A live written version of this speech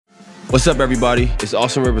What's up, everybody? It's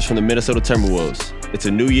Austin Rivers from the Minnesota Timberwolves. It's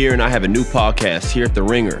a new year, and I have a new podcast here at The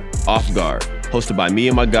Ringer, Off Guard, hosted by me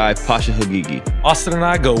and my guy, Pasha Hagigi. Austin and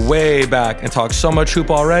I go way back and talk so much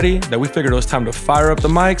hoop already that we figured it was time to fire up the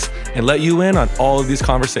mics and let you in on all of these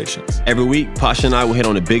conversations. Every week, Pasha and I will hit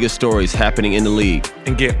on the biggest stories happening in the league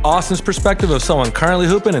and get Austin's perspective of someone currently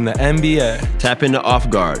hooping in the NBA. Tap into Off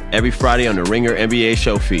Guard every Friday on the Ringer NBA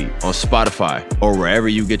show feed, on Spotify, or wherever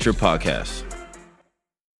you get your podcasts.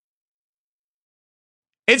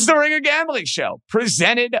 It's the Ringer Gambling Show,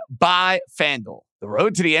 presented by FanDuel. The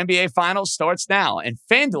road to the NBA Finals starts now, and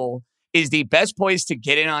FanDuel is the best place to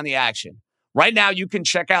get in on the action. Right now, you can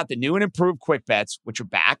check out the new and improved Quick Bets, which are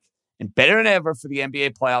back and better than ever for the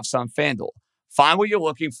NBA playoffs on FanDuel. Find what you're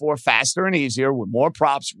looking for faster and easier with more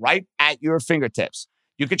props right at your fingertips.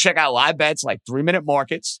 You can check out live bets like 3-minute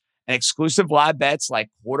markets and exclusive live bets like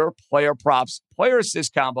quarter player props, player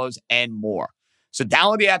assist combos, and more. So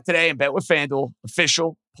download the app today and bet with FanDuel,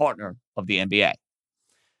 official partner of the NBA.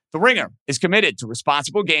 The Ringer is committed to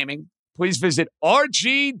responsible gaming. Please visit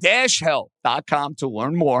rg-help.com to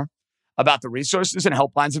learn more about the resources and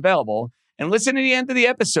helplines available, and listen to the end of the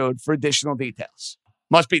episode for additional details.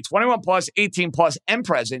 Must be 21 plus, 18 plus, and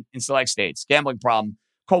present in select states. Gambling problem?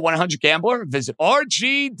 Call 1-800-GAMBLER. Visit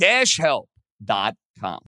rg-help.com.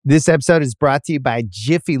 This episode is brought to you by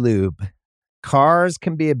Jiffy Lube. Cars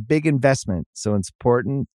can be a big investment, so it's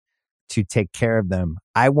important to take care of them.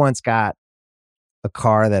 I once got a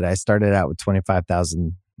car that I started out with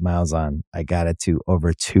 25,000 miles on. I got it to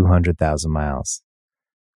over 200,000 miles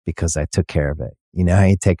because I took care of it. You know how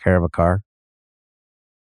you take care of a car?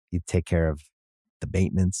 You take care of the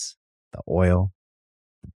maintenance, the oil,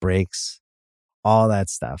 the brakes, all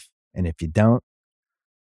that stuff. And if you don't,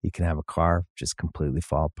 you can have a car just completely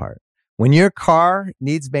fall apart. When your car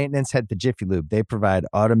needs maintenance, head to Jiffy Lube. They provide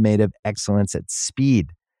automotive excellence at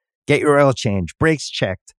speed. Get your oil change, brakes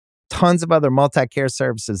checked, tons of other multi-care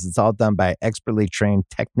services. It's all done by expertly trained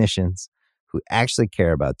technicians who actually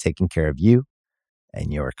care about taking care of you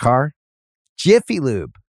and your car. Jiffy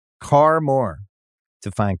Lube, car more.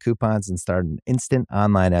 To find coupons and start an instant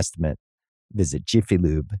online estimate, visit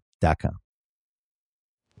jiffylube.com.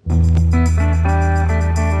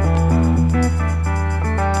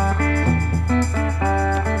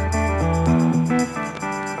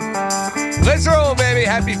 Let's roll, baby.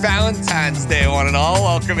 Happy Valentine's Day, one and all.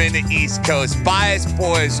 Welcome into East Coast Bias.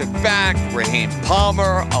 Boys are back. Raheem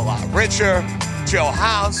Palmer, a lot richer. Joe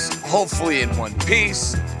House, hopefully in one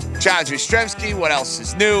piece. John Jastrzemski, what else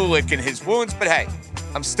is new? Licking his wounds. But hey,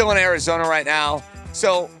 I'm still in Arizona right now.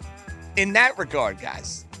 So in that regard,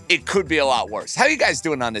 guys, it could be a lot worse. How you guys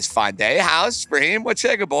doing on this fine day? House, Raheem, what's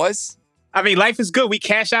shaking, boys? I mean, life is good. We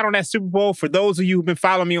cashed out on that Super Bowl. For those of you who've been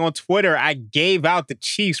following me on Twitter, I gave out the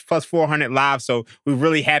Chiefs plus 400 live, so we're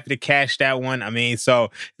really happy to cash that one. I mean, so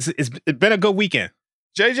it's been a good weekend.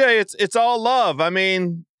 JJ, it's all love. I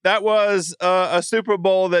mean, that was a Super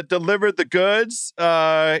Bowl that delivered the goods.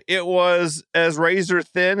 It was as razor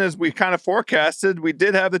thin as we kind of forecasted. We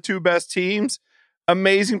did have the two best teams.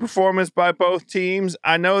 Amazing performance by both teams.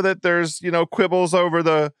 I know that there's, quibbles over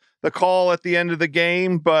the call at the end of the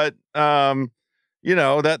game, but that's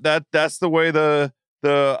the way the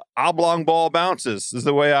oblong ball bounces, is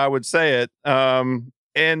the way I would say it.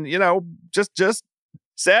 Just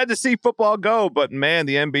sad to see football go, but man,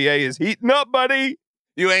 the NBA is heating up, buddy.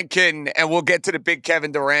 You ain't kidding. And we'll get to the big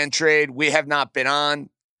Kevin Durant trade. We have not been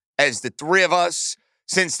on as the three of us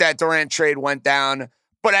since that Durant trade went down,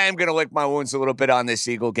 but I am going to lick my wounds a little bit on this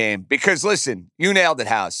Eagle game because listen, you nailed it,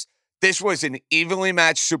 House. This was an evenly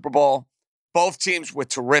matched Super Bowl. Both teams were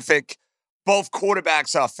terrific. Both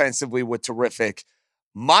quarterbacks offensively were terrific.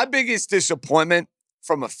 My biggest disappointment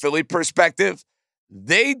from a Philly perspective,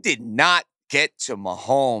 they did not get to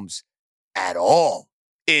Mahomes at all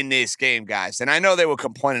in this game, guys. And I know they were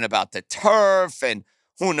complaining about the turf and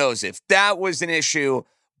who knows if that was an issue,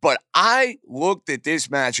 but I looked at this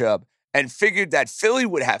matchup and figured that Philly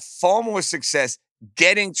would have far more success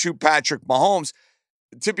getting to Patrick Mahomes.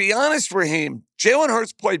 To be honest, Raheem, Jalen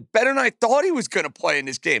Hurts played better than I thought he was going to play in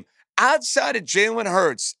this game. Outside of Jalen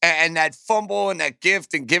Hurts and that fumble and that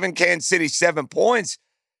gift and giving Kansas City 7 points,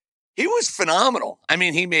 he was phenomenal. I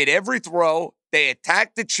mean, he made every throw. They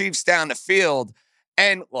attacked the Chiefs down the field.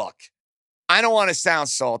 And look, I don't want to sound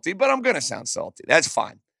salty, but I'm going to sound salty. That's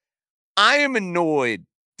fine. I am annoyed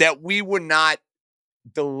that we were not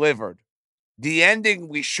delivered the ending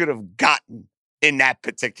we should have gotten in that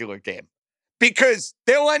particular game. Because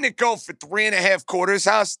they're letting it go for 3.5 quarters,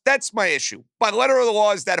 House. That's my issue. By letter of the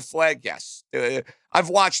law, is that a flag? Yes. I've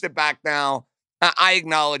watched it back now. I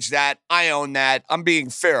acknowledge that. I own that. I'm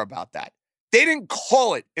being fair about that. They didn't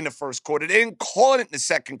call it in the first quarter. They didn't call it in the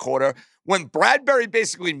second quarter. When Bradbury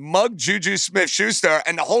basically mugged Juju Smith-Schuster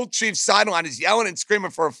and the whole Chiefs sideline is yelling and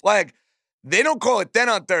screaming for a flag, they don't call it then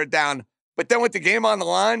on third down. But then with the game on the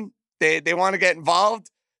line, they want to get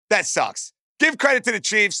involved. That sucks. Give credit to the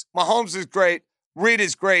Chiefs. Mahomes is great. Reed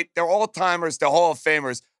is great. They're all-timers. They're Hall of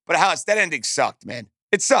Famers. But House, that ending sucked, man.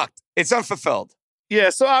 It sucked. It's unfulfilled. Yeah,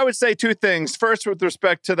 so I would say two things. First, with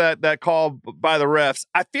respect to that call by the refs,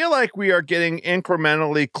 I feel like we are getting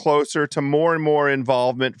incrementally closer to more and more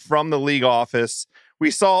involvement from the league office. We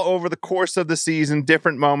saw over the course of the season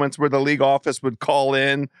different moments where the league office would call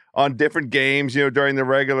in on different games, during the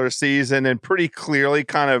regular season and pretty clearly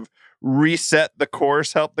kind of reset the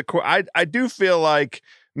course, help the course. I do feel like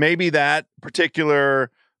maybe that particular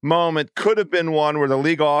moment could have been one where the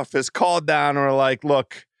league office called down and were like,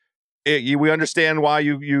 look, we understand why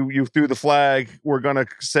you threw the flag. We're going to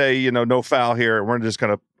say, no foul here. We're just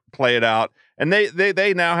going to play it out. And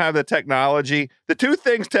they now have the technology. The two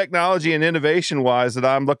things, technology and innovation wise, that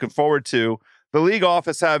I'm looking forward to, the league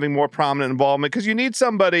office having more prominent involvement, because you need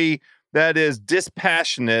somebody that is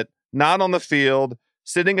dispassionate, not on the field,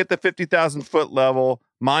 sitting at the 50,000 foot level,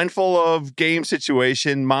 mindful of game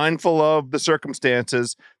situation, mindful of the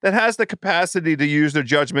circumstances, that has the capacity to use their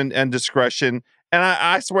judgment and discretion. And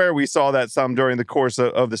I swear we saw that some during the course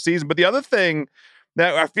of the season. But the other thing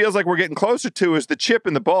that I feels like we're getting closer to is the chip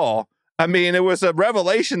in the ball. I mean, it was a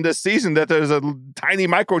revelation this season that there's a tiny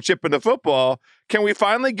microchip in the football. Can we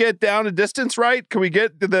finally get down the distance right? Can we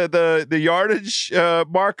get the yardage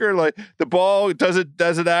marker? Like the ball, does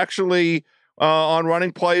it actually on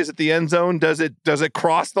running plays at the end zone? Does it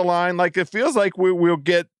cross the line? Like it feels like we'll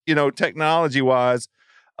get, technology wise,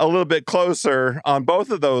 a little bit closer on both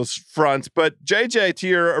of those fronts. But JJ, to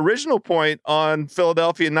your original point on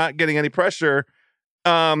Philadelphia not getting any pressure,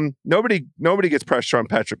 nobody gets pressure on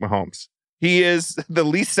Patrick Mahomes. He is the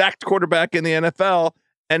least sacked quarterback in the NFL,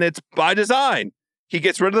 and it's by design. He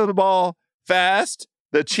gets rid of the ball fast.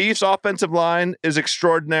 The Chiefs' offensive line is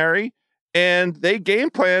extraordinary, and they game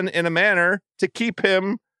plan in a manner to keep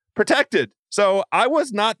him protected. So I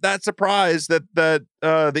was not that surprised that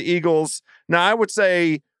the Eagles. Now I would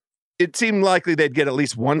say it seemed likely they'd get at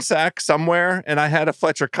least one sack somewhere, and I had a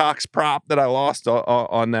Fletcher Cox prop that I lost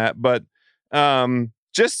on that. But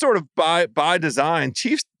just sort of by design,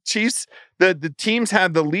 Chiefs, the teams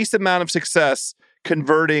have the least amount of success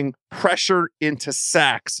converting pressure into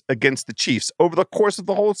sacks against the Chiefs over the course of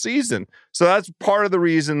the whole season. So that's part of the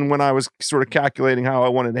reason when I was sort of calculating how I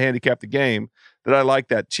wanted to handicap the game, that I like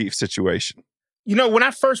that Chiefs situation. When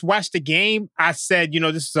I first watched the game, I said,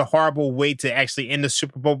 this is a horrible way to actually end the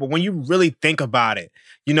Super Bowl. But when you really think about it,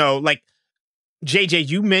 like JJ,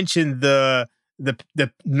 you mentioned the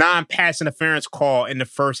non-pass interference call in the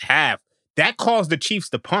first half. That caused the Chiefs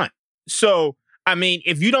to punt. So, I mean,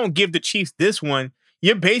 if you don't give the Chiefs this one,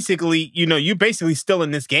 you're basically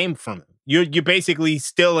stealing this game from them. You're basically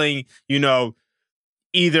stealing,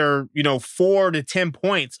 either, 4 to 10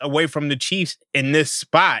 points away from the Chiefs in this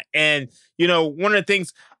spot. And, one of the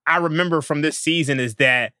things I remember from this season is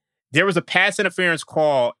that there was a pass interference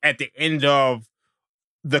call at the end of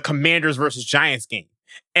the Commanders versus Giants game.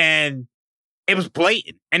 And it was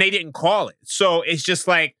blatant and they didn't call it. So it's just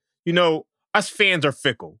like, us fans are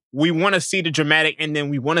fickle. We want to see the dramatic and then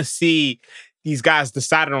we want to see these guys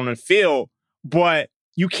decide it on the field. But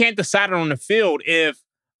you can't decide it on the field if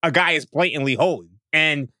a guy is blatantly holding.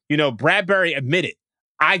 And, Bradbury admitted,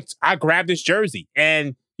 I grabbed his jersey.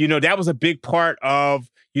 And, that was a big part of,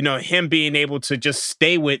 him being able to just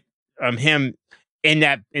stay with him in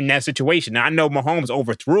that situation. Now, I know Mahomes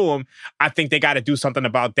overthrew him. I think they got to do something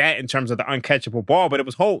about that in terms of the uncatchable ball, but it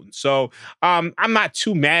was holding. So I'm not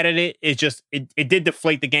too mad at it. It's just, it did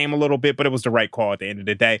deflate the game a little bit, but it was the right call at the end of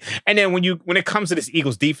the day. And then when it comes to this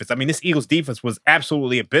Eagles defense, I mean, this Eagles defense was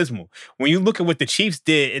absolutely abysmal. When you look at what the Chiefs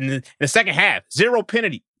did in the second half, 0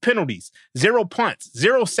 penalties, 0 punts,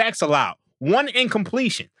 0 sacks allowed, 1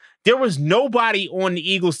 incompletion. There was nobody on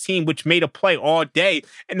the Eagles team which made a play all day.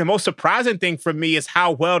 And the most surprising thing for me is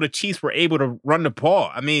how well the Chiefs were able to run the ball.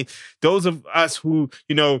 I mean, those of us who,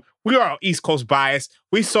 we are East Coast biased.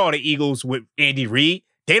 We saw the Eagles with Andy Reid.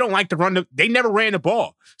 They don't like to run they never ran the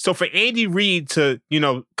ball. So for Andy Reid to,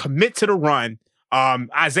 commit to the run,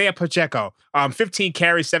 Isaiah Pacheco, 15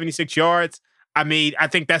 carries, 76 yards. I mean, I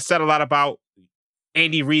think that said a lot about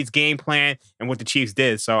Andy Reid's game plan and what the Chiefs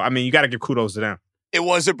did. So, I mean, you got to give kudos to them. It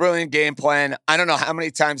was a brilliant game plan. I don't know how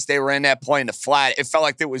many times they ran that play in the flat. It felt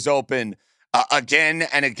like it was open again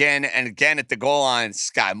and again and again at the goal line.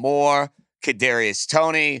 Sky Moore, Kadarius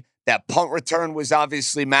Toney. That punt return was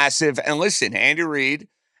obviously massive. And listen, Andy Reid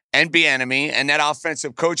and Bieniemy and that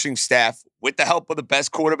offensive coaching staff, with the help of the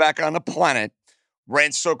best quarterback on the planet,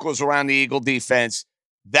 ran circles around the Eagle defense.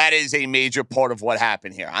 That is a major part of what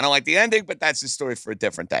happened here. I don't like the ending, but that's the story for a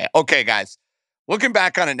different day. Okay, guys, looking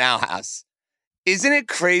back on it now, House, isn't it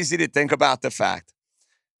crazy to think about the fact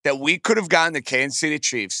that we could have gotten the Kansas City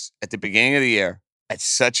Chiefs at the beginning of the year at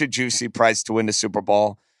such a juicy price to win the Super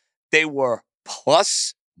Bowl? They were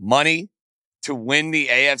plus money to win the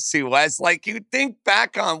AFC West. Like, you think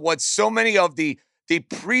back on what so many of the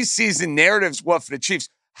preseason narratives were for the Chiefs.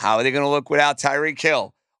 How are they going to look without Tyreek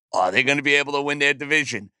Hill? Are they going to be able to win their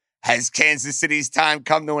division? Has Kansas City's time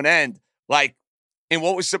come to an end? Like, in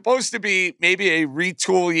what was supposed to be maybe a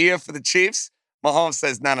retool year for the Chiefs, Mahomes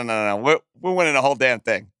says, no. We're winning the whole damn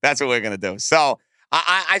thing. That's what we're going to do. So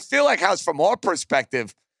I feel like, House, from our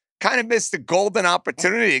perspective, kind of missed the golden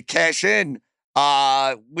opportunity to cash in.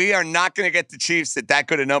 We are not going to get the Chiefs at that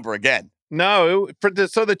good a number again. No,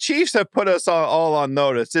 so the Chiefs have put us all on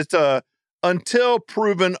notice. It's a until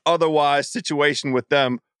proven otherwise situation with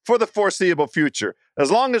them for the foreseeable future. As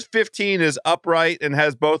long as 15 is upright and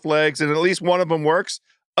has both legs and at least one of them works,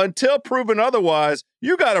 until proven otherwise,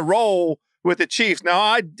 you got to roll with the Chiefs. Now,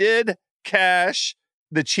 I did cash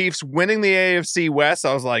the Chiefs winning the AFC West.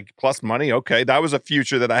 I was like, plus money. Okay, that was a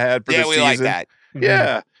future that I had for the season. Yeah, we like that.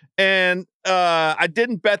 Yeah. And I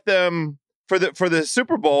didn't bet them for the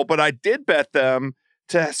Super Bowl, but I did bet them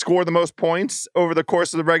to score the most points over the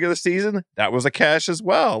course of the regular season. That was a cash as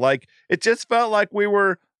well. Like, it just felt like we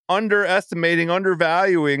were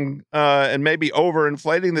undervaluing, and maybe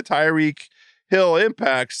overinflating the Tyreek Hill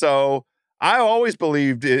impact. So I always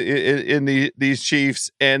believed in these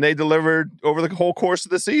Chiefs, and they delivered over the whole course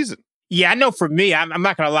of the season. Yeah, I know for me, I'm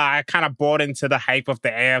not going to lie, I kind of bought into the hype of the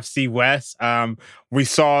AFC West. We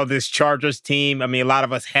saw this Chargers team. I mean, a lot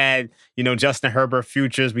of us had, Justin Herbert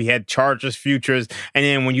futures. We had Chargers futures. And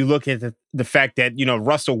then when you look at the fact that,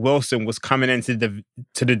 Russell Wilson was coming into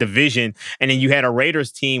the division, and then you had a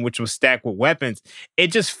Raiders team, which was stacked with weapons, it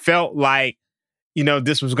just felt like,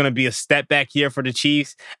 this was going to be a step back year for the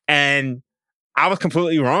Chiefs. And I was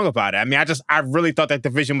completely wrong about it. I mean, I really thought that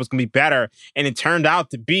division was going to be better, and it turned out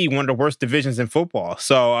to be one of the worst divisions in football.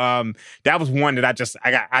 So that was one that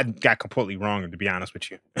I got completely wrong, to be honest with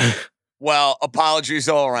you. Well, apologies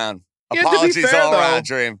all around. Apologies all around,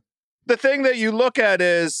 Dream. The thing that you look at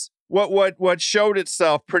is what showed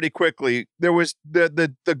itself pretty quickly. There was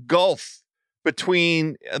the gulf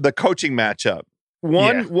between the coaching matchup.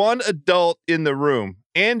 One adult in the room,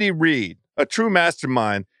 Andy Reid, a true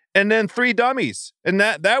mastermind, and then 3 dummies. And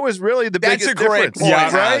that was really the biggest difference.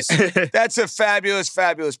 That's a great point, right? That's a fabulous,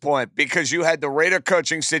 fabulous point, because you had the Raider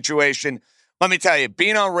coaching situation. Let me tell you,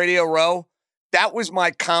 being on Radio Row, that was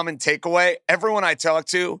my common takeaway. Everyone I talk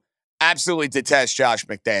to absolutely detests Josh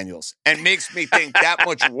McDaniels and makes me think that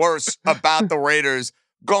much worse about the Raiders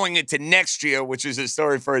going into next year, which is a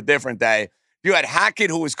story for a different day. You had Hackett,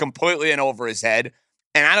 who was completely in over his head.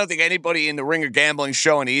 And I don't think anybody in the Ringer Gambling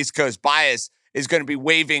Show and the East Coast Bias is going to be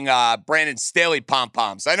waving Brandon Staley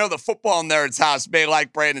pom-poms. I know the football nerds house may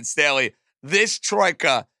like Brandon Staley. This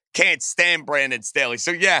troika can't stand Brandon Staley.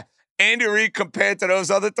 So, yeah, Andy Reid compared to those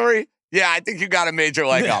other 3, yeah, I think you got a major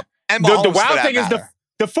leg up. And the wild thing is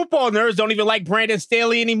the football nerds don't even like Brandon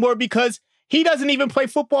Staley anymore, because he doesn't even play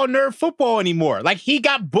football nerd football anymore. Like, he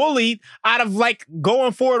got bullied out of,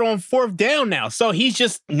 going for it on 4th down now. So he's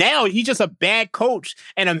just a bad coach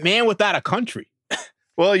and a man without a country.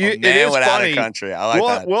 Well, it is funny. Country. I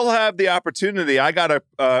like that. We'll have the opportunity. I got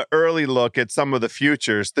a early look at some of the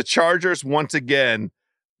futures. The Chargers, once again,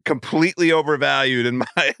 completely overvalued in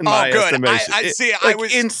my estimation. I see.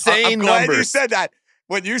 I'm glad numbers. You said that.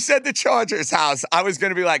 When you said the Chargers house, I was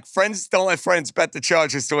going to be like, friends don't let friends bet the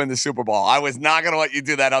Chargers to win the Super Bowl. I was not going to let you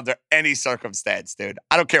do that under any circumstance, dude.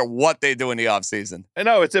 I don't care what they do in the offseason. I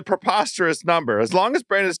know, it's a preposterous number. As long as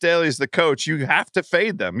Brandon Staley is the coach, you have to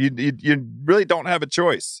fade them. You really don't have a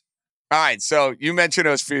choice. All right, so you mentioned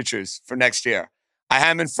those futures for next year. I have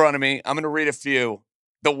them in front of me. I'm going to read a few.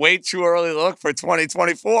 The way too early look for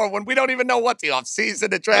 2024, when we don't even know what the offseason,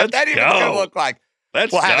 the draft, that even going to look like.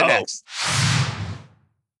 We'll have it next.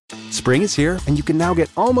 Spring is here, and you can now get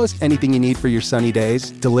almost anything you need for your sunny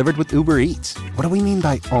days delivered with Uber Eats. What do we mean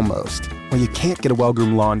by almost? Well, you can't get a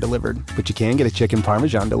well-groomed lawn delivered, but you can get a chicken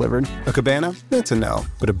parmesan delivered. A cabana? That's a no.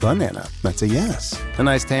 But a banana? That's a yes. A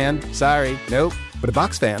nice tan? Sorry, nope. But a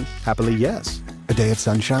box fan? Happily, yes. A day of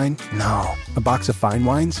sunshine? No. A box of fine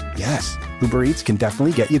wines? Yes. Uber Eats can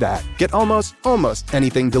definitely get you that. Get almost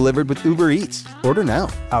anything delivered with Uber Eats. Order now.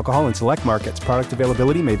 Alcohol in select markets. Product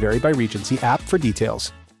availability may vary by region. See app for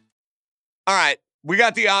details. All right, We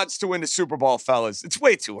got the odds to win the Super Bowl, fellas. It's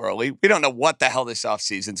way too early. We don't know what the hell this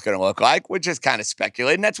offseason's going to look like. We're just kind of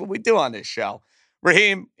speculating. That's what we do on this show.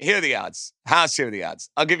 Raheem, here are the odds. House, here are the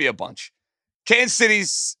odds. I'll give you a bunch. Kansas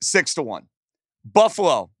City's 6-1.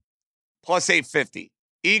 Buffalo, plus 850.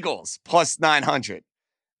 Eagles, plus 900.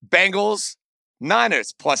 Bengals,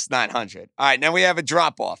 Niners, plus 900. All right, now we have a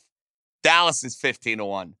drop-off. Dallas is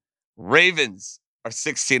 15-1. Ravens are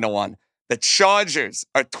 16-1. The Chargers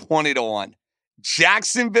are 20-1.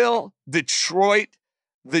 Jacksonville, Detroit,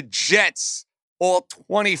 the Jets, all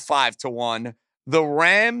 25-1. The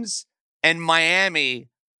Rams and Miami,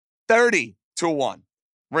 30-1.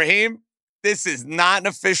 Raheem, this is not an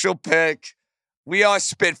official pick. We are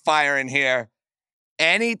spitfiring here.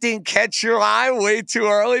 Anything catch your eye way too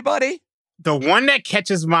early, buddy? The one that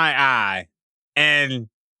catches my eye, and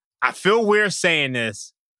I feel weird saying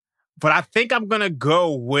this, but I think I'm going to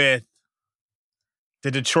go with the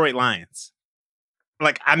Detroit Lions.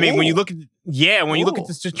 Like, I mean, when you look at, you look at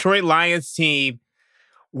this Detroit Lions team,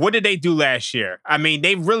 what did they do last year? I mean,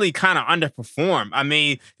 they really kind of underperformed. I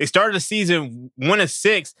mean, they started the season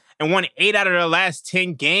 1-6 and won 8 out of their last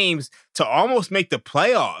 10 games to almost make the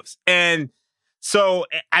playoffs. And so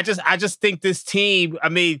I just think this team, I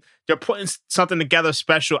mean, they're putting something together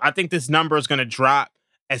special. I think this number is going to drop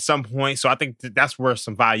at some point. So I think that's where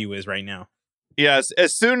some value is right now. Yes,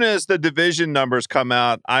 as soon as the division numbers come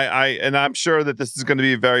out, and I'm sure that this is going to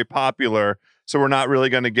be very popular, so we're not really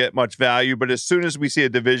going to get much value. But as soon as we see a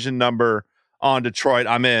division number on Detroit,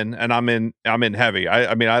 I'm in, and I'm in heavy.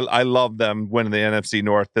 I mean, I love them winning the NFC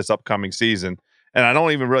North this upcoming season, and I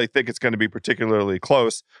don't even really think it's going to be particularly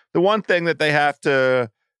close. The one thing that they have to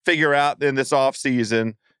figure out in this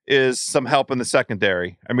offseason is some help in the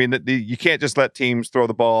secondary. I mean, you can't just let teams throw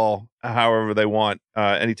the ball however they want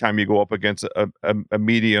anytime you go up against a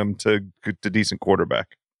medium to decent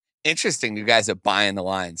quarterback. Interesting. You guys are buying the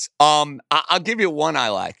lines. I'll give you one I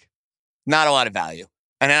like. Not a lot of value.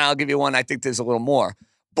 And then I'll give you one I think there's a little more.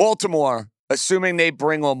 Baltimore, assuming they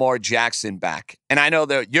bring Lamar Jackson back. And I know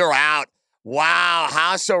that you're out. Wow.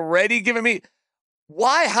 House already giving me.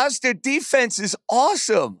 Why? House, their defense is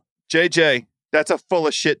awesome. JJ, that's a full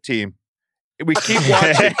of shit team. We keep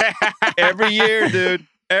watching every year, dude.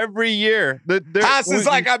 Every year. House is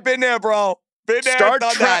like, I've been there, bro. Been there,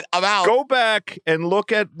 done that. I'm out. Go back and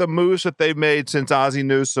look at the moves that they've made since Ozzie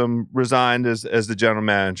Newsome resigned as the general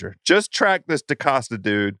manager. Just track this DaCosta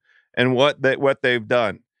dude and what they've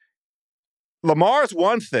done. Lamar's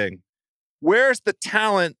one thing. Where's the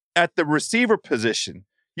talent at the receiver position?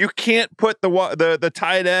 You can't put the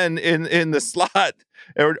tight end in the slot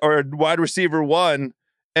or wide receiver one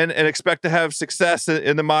and expect to have success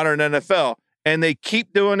in the modern NFL. And they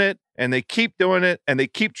keep doing it, and they keep doing it, and they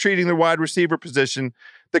keep treating the wide receiver position.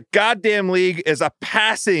 The goddamn league is a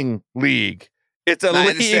passing league. It's a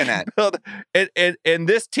league. And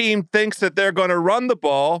this team thinks that they're going to run the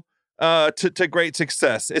ball to great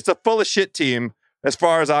success. It's a full of shit team as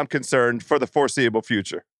far as I'm concerned for the foreseeable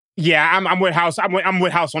future. Yeah, I'm with House. I'm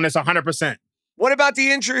with House on this 100%. What about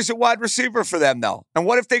the injuries at wide receiver for them, though? And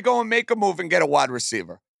what if they go and make a move and get a wide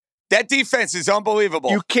receiver? That defense is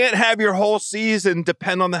unbelievable. You can't have your whole season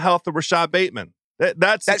depend on the health of Rashad Bateman.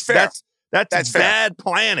 That's fair. That's bad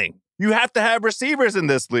planning. You have to have receivers in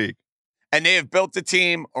this league. And they have built the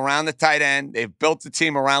team around the tight end. They've built the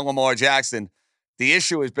team around Lamar Jackson. The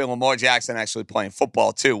issue has been Lamar Jackson actually playing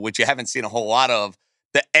football, too, which you haven't seen a whole lot of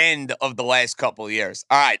the end of the last couple of years.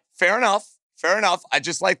 All right, fair enough. Fair enough. I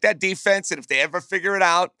just like that defense, and if they ever figure it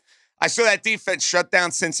out, I saw that defense shut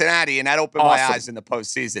down Cincinnati, and that opened my eyes in the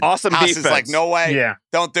postseason. Awesome House defense. Is like, no way. Yeah.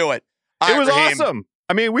 Don't do it. It was awesome.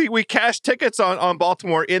 I mean, we cashed tickets on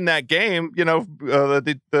Baltimore in that game. You know,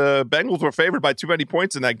 the Bengals were favored by too many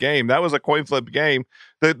points in that game. That was a coin flip game.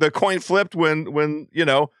 The coin flipped when you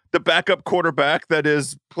know, the backup quarterback that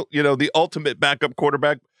is, you know, the ultimate backup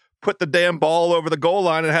quarterback put the damn ball over the goal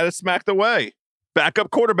line and had it smacked away.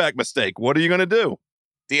 Backup quarterback mistake. What are you going to do?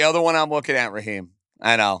 The other one I'm looking at, Raheem.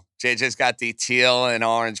 I know. JJ's got the teal and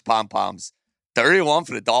orange pom-poms. 31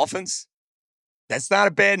 for the Dolphins? That's not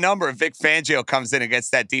a bad number if Vic Fangio comes in and gets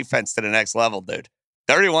that defense to the next level, dude.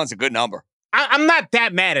 31's a good number. I'm not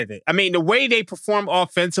that mad at it. I mean, the way they perform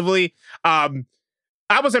offensively, I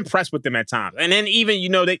was impressed with them at times. And then even, you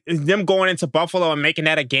know, them going into Buffalo and making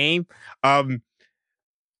that a game,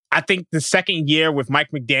 I think the second year with Mike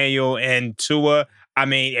McDaniel and Tua, I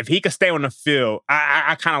mean, if he could stay on the field,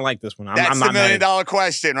 I kind of like this one. That's I'm not the $1 million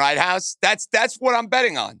question, right, House? That's what I'm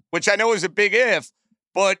betting on, which I know is a big if,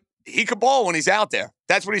 but he could ball when he's out there.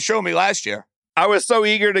 That's what he showed me last year. I was so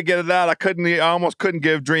eager to get it out, I almost couldn't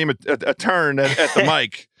give Dream a turn at the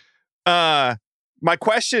mic. My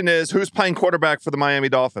question is, who's playing quarterback for the Miami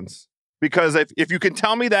Dolphins? Because if you can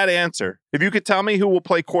tell me that answer, if you could tell me who will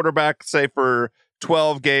play quarterback, say, for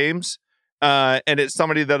 12 games, and it's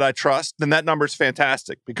somebody that I trust, then that number is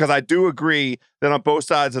fantastic. Because I do agree that on both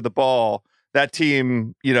sides of the ball, that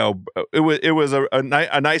team, it was a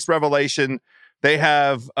nice revelation. They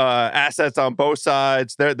have assets on both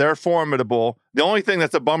sides. They're formidable. The only thing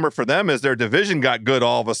that's a bummer for them is their division got good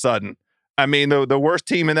all of a sudden. I mean, the worst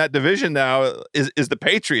team in that division now is the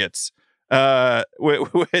Patriots,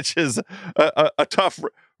 which is a tough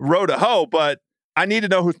road to hoe. But I need to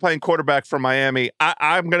know who's playing quarterback for Miami.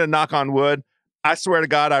 I'm going to knock on wood. I swear to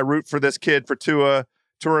God, I root for this kid, for Tua,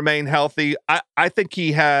 to remain healthy. I think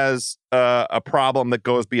he has a problem that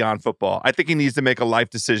goes beyond football. I think he needs to make a life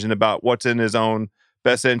decision about what's in his own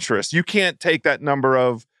best interest. You can't take that number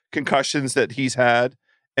of concussions that he's had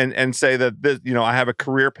and say that this, I have a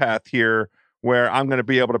career path here where I'm going to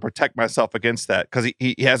be able to protect myself against that, because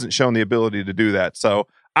he hasn't shown the ability to do that. So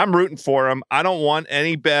I'm rooting for him. I don't want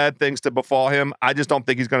any bad things to befall him. I just don't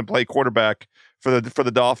think he's going to play quarterback for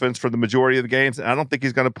the Dolphins for the majority of the games. And I don't think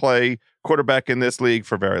he's going to play quarterback in this league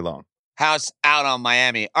for very long. House out on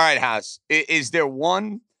Miami. All right, House. Is there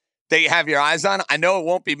one that you have your eyes on? I know it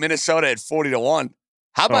won't be Minnesota at 40-1.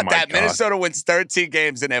 How about that? God. Minnesota wins 13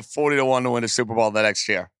 games and they're 40-1 to win a Super Bowl the next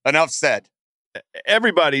year. Enough said.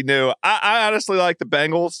 Everybody knew. I honestly like the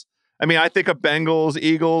Bengals. I mean, I think a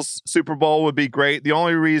Bengals-Eagles Super Bowl would be great. The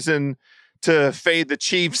only reason to fade the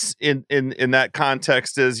Chiefs in that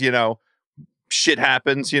context is, shit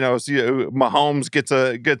happens. Mahomes gets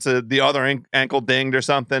the other ankle dinged or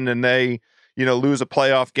something, and they, lose a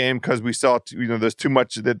playoff game because we saw, there's too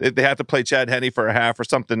much that they have to play Chad Henne for a half or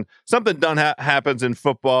something. Something done happens in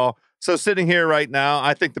football. So sitting here right now,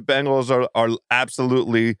 I think the Bengals are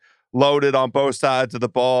absolutely loaded on both sides of the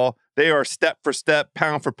ball. They are step for step,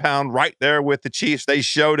 pound for pound, right there with the Chiefs. They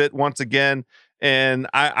showed it once again, and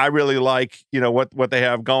I really like what they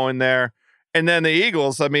have going there. And then the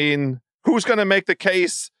Eagles, I mean, who's going to make the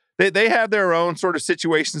case? They have their own sort of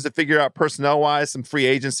situations to figure out personnel-wise, some free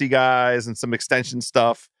agency guys and some extension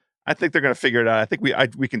stuff. I think they're going to figure it out. I think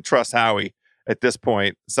we can trust Howie at this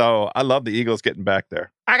point. So I love the Eagles getting back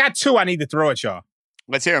there. I got two I need to throw at y'all.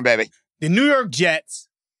 Let's hear them, baby. The New York Jets,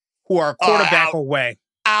 who are a quarterback away.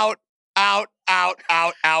 Out.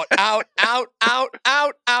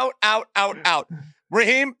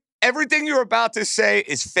 Raheem, everything you're about to say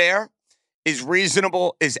is fair, is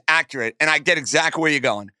reasonable, is accurate, and I get exactly where you're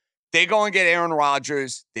going. They go and get Aaron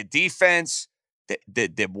Rodgers, the defense,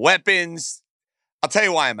 the weapons. I'll tell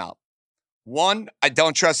you why I'm out. One, I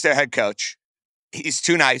don't trust their head coach. He's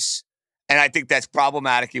too nice, and I think that's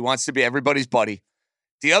problematic. He wants to be everybody's buddy.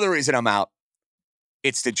 The other reason I'm out,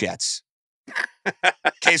 it's the Jets.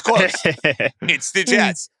 Case closed. It's the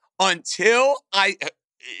Jets. Until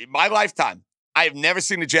my lifetime, I've never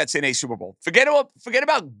seen the Jets in a Super Bowl. Forget about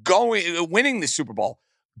winning the Super Bowl.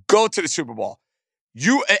 Go to the Super Bowl.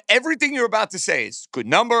 Everything you're about to say is good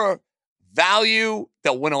number, value.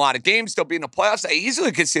 They'll win a lot of games. They'll be in the playoffs. I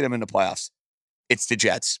easily could see them in the playoffs. It's the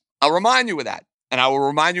Jets. I'll remind you of that, and I will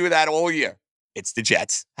remind you of that all year. It's the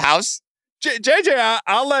Jets. House? JJ,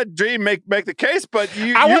 I'll let Dream make the case, but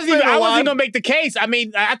I wasn't going to make the case. I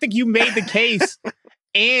mean, I think you made the case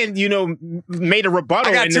and, made a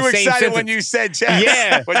rebuttal. I got in too the same excited sentence. when you said Jets.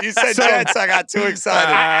 Yeah. When you said Jets, I got too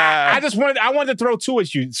excited. I wanted to throw two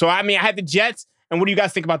at you. So, I had the Jets. And what do you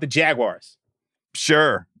guys think about the Jaguars?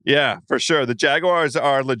 Sure. Yeah, for sure. The Jaguars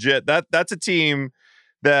are legit. That's a team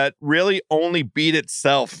that really only beat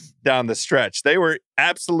itself down the stretch. They were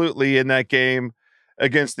absolutely in that game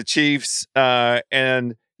against the Chiefs.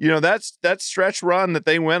 And that stretch run that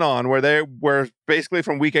they went on where they were basically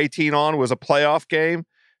from week 18 on was a playoff game.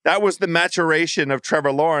 That was the maturation of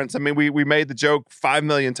Trevor Lawrence. I mean, we made the joke 5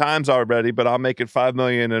 million times already, but I'll make it 5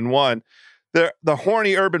 million and one. The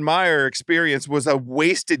horny Urban Meyer experience was a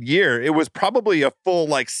wasted year. It was probably a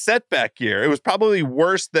full setback year. It was probably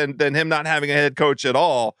worse than him not having a head coach at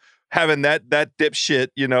all, having that dipshit,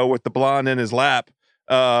 with the blonde in his lap,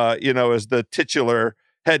 as the titular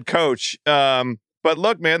head coach. But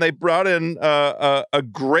look, man, they brought in a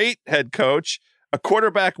great head coach, a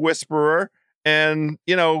quarterback whisperer, and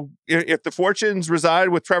if the fortunes reside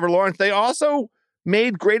with Trevor Lawrence, they also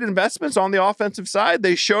made great investments on the offensive side.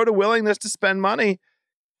 They showed a willingness to spend money.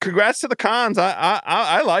 Congrats to the Cons.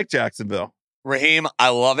 I like Jacksonville. Raheem, I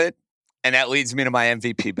love it. And that leads me to my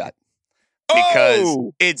MVP bet. Because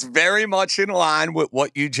it's very much in line with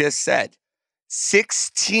what you just said.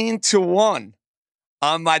 16-1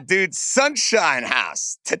 on my dude Sunshine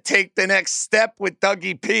House to take the next step with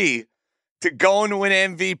Dougie P to go and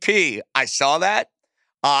win MVP. I saw that.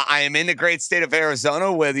 I am in the great state of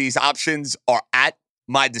Arizona where these options are at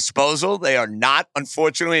my disposal. They are not,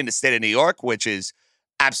 unfortunately, in the state of New York, which is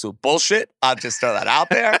absolute bullshit. I'll just throw that out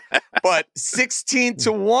there. But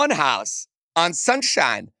 16-1 house on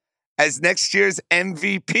Sunshine as next year's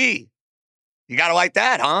MVP. You got to like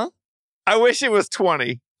that, huh? I wish it was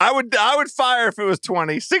 20. I would fire if it was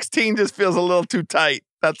 20. 16 just feels a little too tight.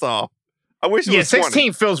 That's all. I wish it was 20.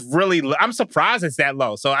 16 feels really low. I'm surprised it's that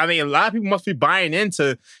low. So, I mean, a lot of people must be buying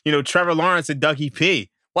into, Trevor Lawrence and Dougie P.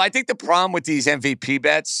 Well, I think the problem with these MVP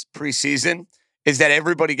bets preseason is that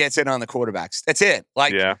everybody gets in on the quarterbacks. That's it.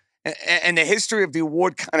 And the history of the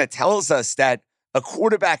award kind of tells us that a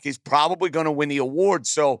quarterback is probably going to win the award.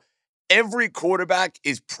 So every quarterback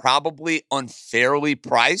is probably unfairly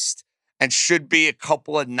priced and should be a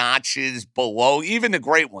couple of notches below even the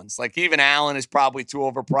great ones. Like even Allen is probably too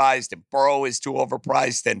overpriced, and Burrow is too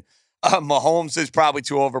overpriced, and Mahomes is probably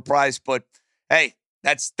too overpriced. But hey,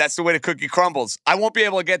 that's the way the cookie crumbles. I won't be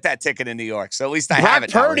able to get that ticket in New York, so at least I have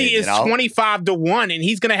it. Brock Purdy is 25-1, and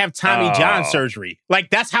he's going to have Tommy John surgery.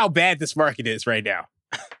 Like, that's how bad this market is right now.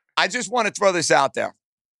 I just want to throw this out there.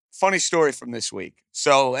 Funny story from this week.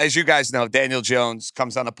 So, as you guys know, Daniel Jones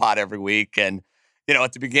comes on the pod every week, and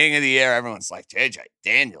at the beginning of the year, everyone's like, JJ,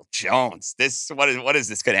 Daniel Jones, what is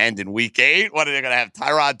this going to end in week 8? What are they going to have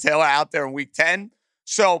Tyrod Taylor out there in week 10?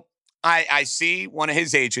 So I see one of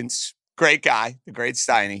his agents, great guy, the great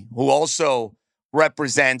Steiny, who also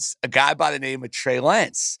represents a guy by the name of Trey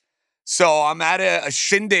Lance. So I'm at a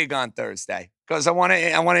shindig on Thursday because I want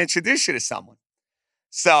to introduce you to someone.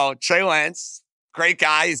 So Trey Lance, great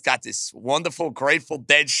guy. He's got this wonderful Grateful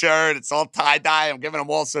Dead shirt. It's all tie-dye. I'm giving him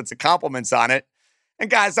all sorts of compliments on it. And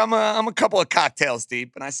guys, I'm a couple of cocktails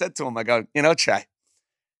deep. And I said to him, I go, Trey,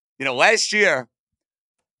 last year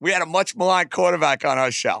we had a much maligned quarterback on our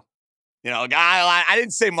show. I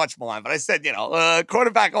didn't say much maligned, but I said,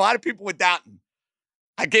 quarterback, a lot of people were doubting.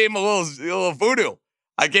 I gave him a little voodoo.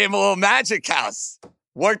 I gave him a little magic house.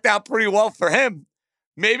 Worked out pretty well for him.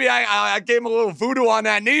 Maybe I gave him a little voodoo on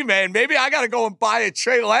that knee, man. Maybe I got to go and buy a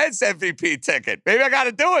Trey Lance MVP ticket. Maybe I got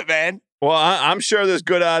to do it, man. Well, I'm sure there's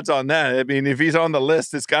good odds on that. I mean, if he's on the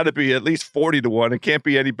list, it's got to be at least 40-1. It can't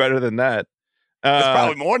be any better than that. It's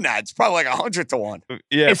probably more than that. It's probably like 100-1.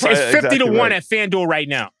 Yeah, it's 50-1 right. at FanDuel right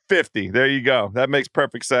now. 50. There you go. That makes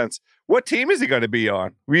perfect sense. What team is he going to be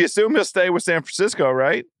on? We assume he'll stay with San Francisco,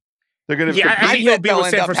 right? They're going to. Yeah, I think they'll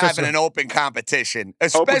end up having an open competition,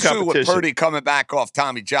 especially with Purdy coming back off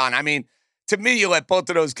Tommy John. I mean, to me, you let both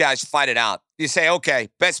of those guys fight it out. You say, okay,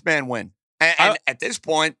 best man win. And at this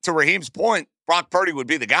point, to Raheem's point, Brock Purdy would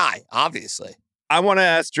be the guy, obviously. I want to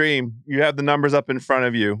ask Dream, you have the numbers up in front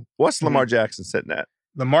of you. What's Lamar Jackson sitting at?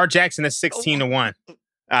 Lamar Jackson is 16-1.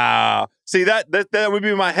 See, that would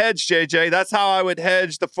be my hedge, JJ. That's how I would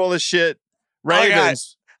hedge the full of shit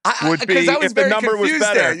Ravens. Would be if the number was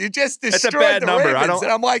better. There. You just destroyed the Ravens,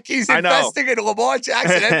 and I'm like, he's investing in Lamar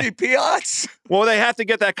Jackson MVP odds. Well, they have to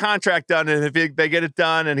get that contract done, and if they get it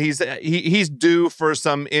done, and he's due for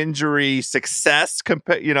some injury success,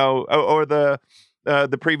 or the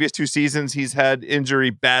previous 2 seasons he's had injury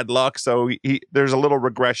bad luck, so there's a little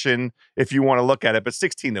regression if you want to look at it. But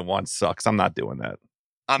 16-1 sucks. I'm not doing that.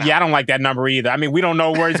 I don't like that number either. I mean, we don't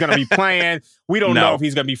know where he's going to be playing. We don't know if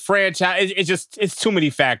he's going to be franchise. It's too many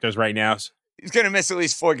factors right now. He's going to miss at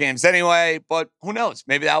least 4 games anyway, but who knows?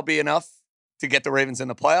 Maybe that'll be enough to get the Ravens in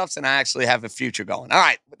the playoffs, and I actually have a future going. All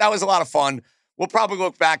right, that was a lot of fun. We'll probably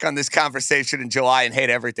look back on this conversation in July and hate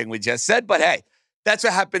everything we just said, but hey, that's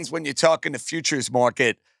what happens when you talk in the futures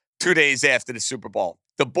market 2 days after the Super Bowl.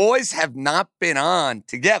 The boys have not been on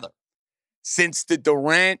together since the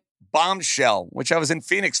Durant bombshell, which I was in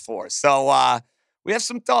Phoenix for. So we have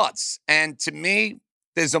some thoughts. And to me,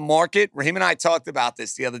 there's a market. Raheem and I talked about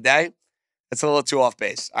this the other day. That's a little too off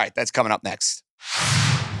base. All right, that's coming up next.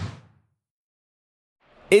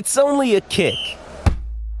 It's only a kick,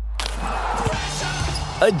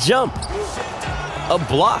 a jump, a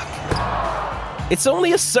block. It's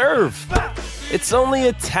only a serve. It's only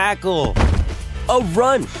a tackle, a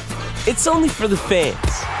run. It's only for the fans.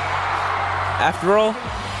 After all,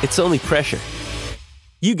 it's only pressure.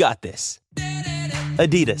 You got this.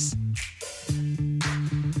 Adidas.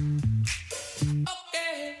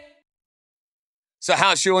 So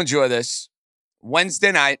House, you'll enjoy this.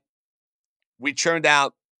 Wednesday night, we churned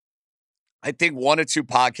out, I think, 1 or 2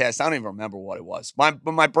 podcasts. I don't even remember what it was.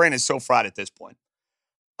 My brain is so fried at this point.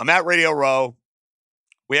 I'm at Radio Row.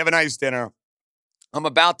 We have a nice dinner. I'm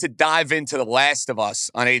about to dive into The Last of Us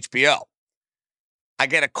on HBO. I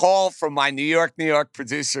get a call from my New York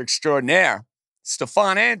producer extraordinaire,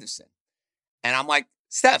 Stefan Anderson. And I'm like,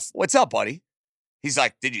 Steph, what's up, buddy? He's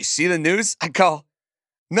like, did you see the news? I go,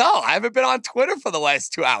 No, I haven't been on Twitter for the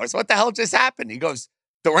last 2 hours. What the hell just happened? He goes,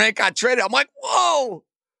 Durant got traded. I'm like, whoa,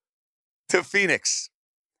 to Phoenix.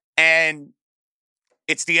 And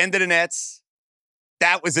it's the end of the Nets.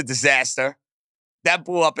 That was a disaster. That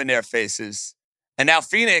blew up in their faces. And now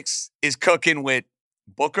Phoenix is cooking with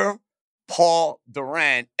Booker, Paul,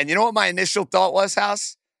 Durant. And you know what my initial thought was,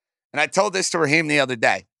 House? And I told this to Raheem the other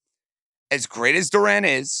day. As great as Durant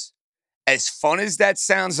is, as fun as that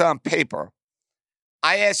sounds on paper,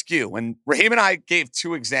 I ask you, and Raheem and I gave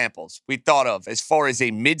two examples we thought of as far as a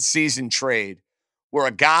midseason trade where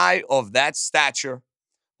a guy of that stature,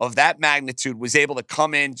 of that magnitude, was able to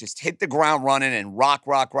come in, just hit the ground running and rock.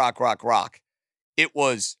 It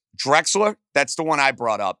was Drexler. That's the one I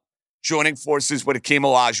brought up. Joining forces with Hakeem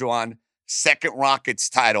Olajuwon, second Rockets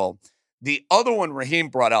title. The other one Raheem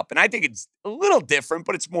brought up, and I think it's a little different,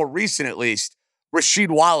 but it's more recent at least, Rasheed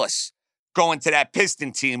Wallace going to that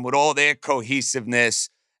Piston team with all their cohesiveness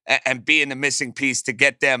and being the missing piece to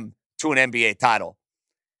get them to an NBA title.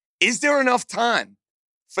 Is there enough time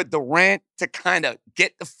for Durant to kind of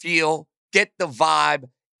get the feel, get the vibe,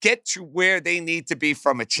 get to where they need to be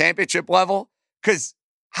from a championship level? Because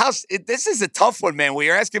this is a tough one, man, where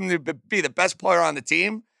you're asking him to be the best player on the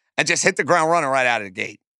team and just hit the ground running right out of the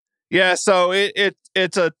gate. Yeah, so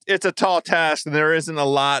it's a tall task, and there isn't a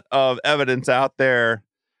lot of evidence out there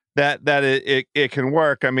that it can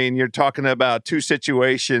work. I mean, you're talking about two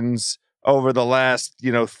situations over the last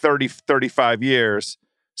 35 years.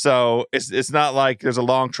 So it's not like there's a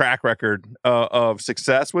long track record of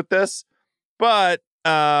success with this. But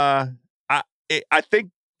I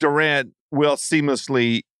think Durant will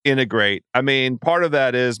seamlessly integrate. I mean, part of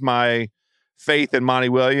that is my faith in Monty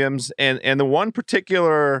Williams, and the one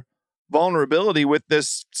particular vulnerability with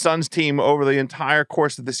this Suns team over the entire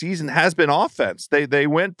course of the season has been offense. They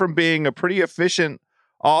went from being a pretty efficient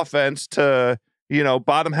offense to,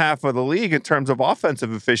 bottom half of the league in terms of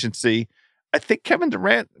offensive efficiency. I think Kevin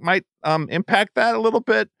Durant might impact that a little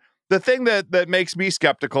bit. The thing that makes me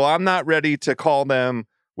skeptical, I'm not ready to call them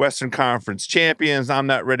Western Conference champions. I'm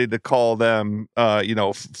not ready to call them,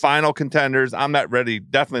 final contenders. I'm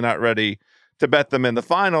definitely not ready to bet them in the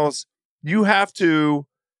finals. You have to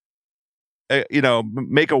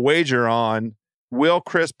make a wager on, will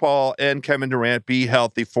Chris Paul and Kevin Durant be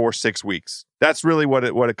healthy for 6 weeks? That's really what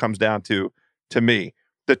it comes down to me.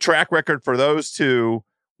 The track record for those two,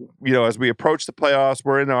 as we approach the playoffs,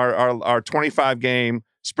 we're in our 25-game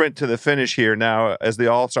sprint to the finish here now as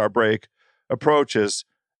the All-Star break approaches,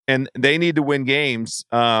 and they need to win games,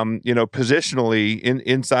 positionally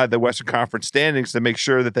inside the Western Conference standings to make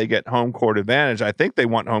sure that they get home court advantage. I think they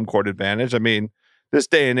want home court advantage. I mean, this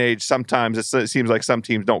day and age, sometimes it seems like some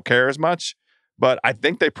teams don't care as much, but I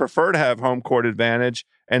think they prefer to have home court advantage,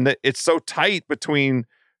 and that it's so tight between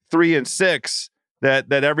 3 and 6 that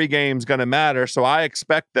every game's going to matter. So I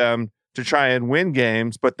expect them to try and win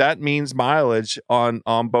games, but that means mileage on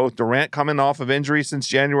both Durant coming off of injury since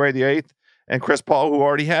January the 8th and Chris Paul, who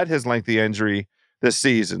already had his lengthy injury this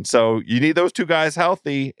season. So you need those two guys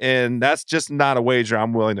healthy, and that's just not a wager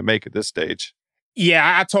I'm willing to make at this stage.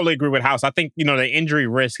 Yeah, I totally agree with House. I think, the injury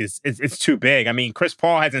risk is too big. I mean, Chris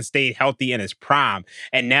Paul hasn't stayed healthy in his prime,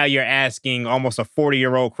 and now you're asking almost a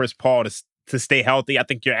 40-year-old Chris Paul to stay healthy. I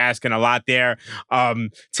think you're asking a lot there. To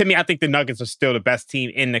me, I think the Nuggets are still the best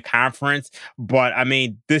team in the conference, but I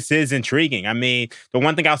mean, this is intriguing. I mean, the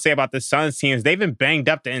one thing I'll say about the Suns team is they've been banged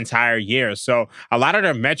up the entire year. So a lot of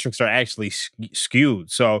their metrics are actually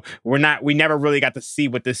skewed. So we never really got to see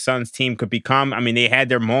what this Suns team could become. I mean, they had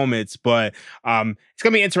their moments, but it's going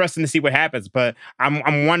to be interesting to see what happens. But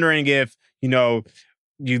I'm wondering if,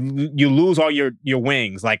 you lose all your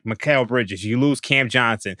wings, like Mikal Bridges. You lose Cam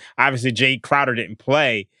Johnson. Obviously, Jay Crowder didn't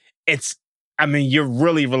play. You're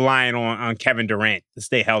really relying on Kevin Durant to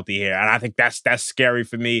stay healthy here. And I think that's scary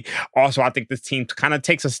for me. Also, I think this team kind of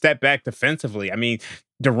takes a step back defensively. I mean,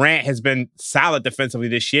 Durant has been solid defensively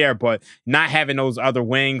this year, but not having those other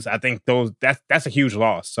wings, I think that's a huge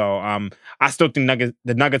loss. So I still think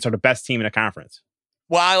the Nuggets are the best team in the conference.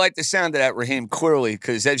 Well, I like the sound of that, Raheem, clearly,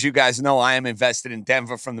 because as you guys know, I am invested in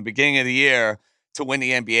Denver from the beginning of the year to win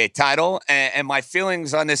the NBA title, and my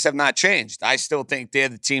feelings on this have not changed. I still think they're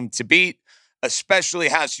the team to beat, especially,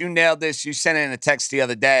 House, you nailed this. You sent in a text the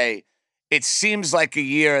other day. It seems like a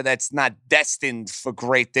year that's not destined for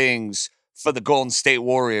great things for the Golden State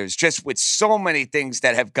Warriors, just with so many things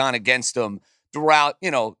that have gone against them throughout,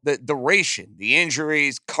 the duration, the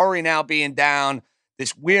injuries, Curry now being down,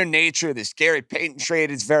 this weird nature, this Gary Payton trade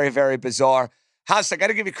is very, very bizarre. House, I got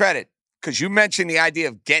to give you credit because you mentioned the idea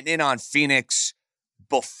of getting in on Phoenix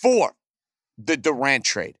before the Durant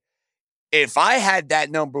trade. If I had that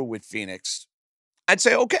number with Phoenix, I'd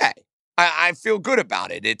say, okay, I feel good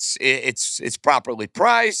about it. It's properly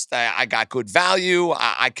priced. I got good value.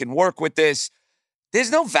 I can work with this. There's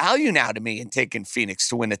no value now to me in taking Phoenix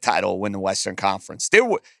to win the title, win the Western Conference.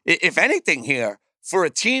 If anything here, for a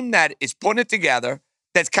team that is putting it together,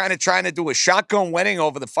 that's kind of trying to do a shotgun winning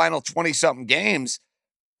over the final 20-something games,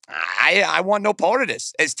 I want no part of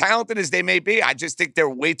this. As talented as they may be, I just think they're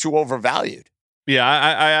way too overvalued. Yeah,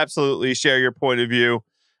 I absolutely share your point of view.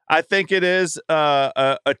 I think it is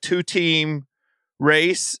a two-team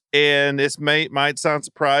race, and this might sound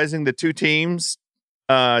surprising. The two teams,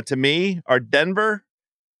 to me, are Denver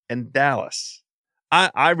and Dallas.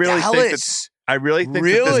 I really think that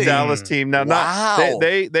this Dallas team now. Wow.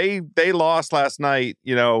 They lost last night.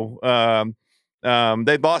 You know,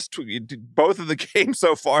 they lost both of the games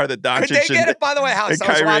so far. That Doncic. Could they get it? By the way, House,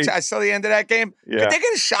 I was watching. I saw the end of that game. Yeah. Could they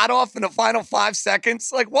get a shot off in the final 5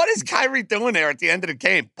 seconds? Like, what is Kyrie doing there at the end of the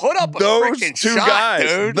game? Put up a freaking shot,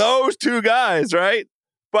 dude. Those two guys, right?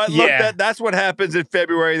 But look, that's what happens in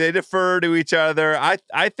February. They defer to each other.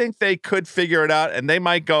 I think they could figure it out, and they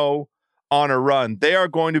might go on a run. They are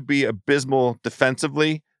going to be abysmal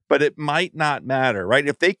defensively, but it might not matter, right?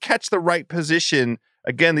 If they catch the right position,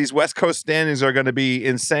 again, these West Coast standings are going to be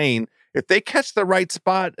insane. If they catch the right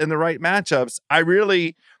spot and the right matchups,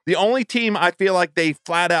 the only team I feel like they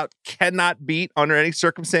flat out cannot beat under any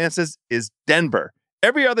circumstances is Denver.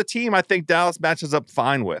 Every other team, I think Dallas matches up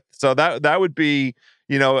fine with. So that would be,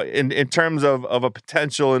 you know, in terms of a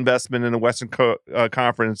potential investment in the Western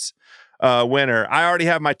Conference winner. I already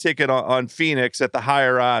have my ticket on Phoenix at the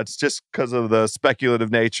higher odds just because of the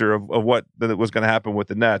speculative nature of what was going to happen with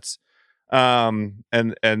the Nets.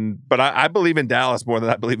 But I believe in Dallas more than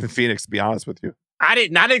I believe in Phoenix, to be honest with you. I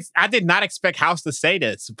did not expect House to say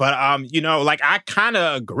this, but you know, like, I kind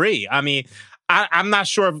of agree. I mean, I'm not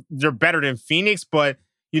sure if they're better than Phoenix, but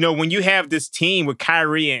you know, when you have this team with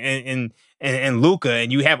Kyrie and Luka, and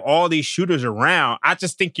you have all these shooters around, I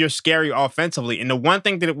just think you're scary offensively. And the one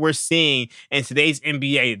thing that we're seeing in today's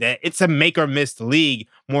NBA, that it's a make or miss league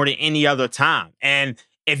more than any other time. And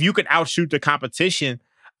if you can outshoot the competition,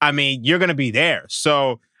 I mean, you're going to be there.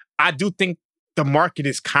 So I do think the market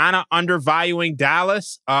is kind of undervaluing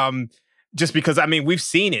Dallas, just because, I mean, we've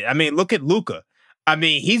seen it. I mean, look at Luka. I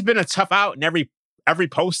mean, he's been a tough out in every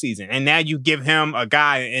postseason, and now you give him a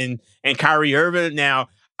guy in Kyrie Irving. Now,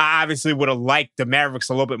 I obviously would have liked the Mavericks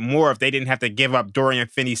a little bit more if they didn't have to give up Dorian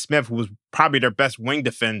Finney-Smith, who was probably their best wing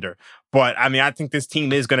defender. But, I mean, I think this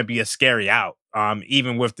team is going to be a scary out,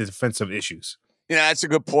 even with the defensive issues. You know, that's a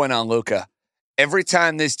good point on Luka. Every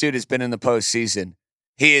time this dude has been in the postseason,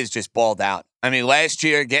 he has just balled out. I mean, last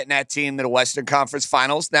year, getting that team to the Western Conference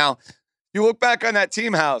Finals. Now, you look back on that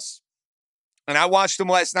team, House, and I watched them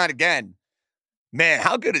last night again. Man,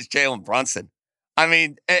 how good is Jalen Brunson? I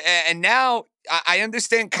mean, and now I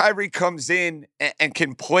understand Kyrie comes in and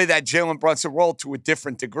can play that Jalen Brunson role to a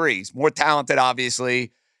different degree. He's more talented,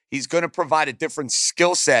 obviously. He's going to provide a different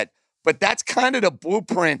skill set, but that's kind of the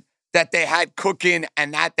blueprint that they had cooking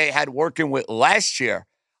and that they had working with last year.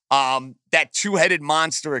 That two-headed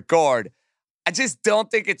monster at guard. I just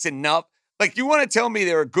don't think it's enough. Like, you want to tell me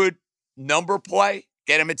they're a good number play?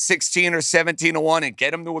 Get them at 16 or 17-1 and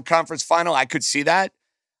get them to a conference final? I could see that.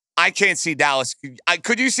 I can't see Dallas.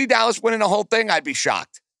 Could you see Dallas winning the whole thing? I'd be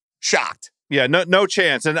shocked. Shocked. Yeah, no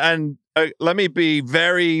chance. And let me be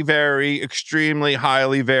very, very, extremely,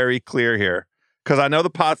 highly, very clear here, because I know the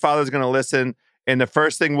Podfather is going to listen, and the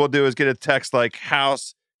first thing we'll do is get a text like,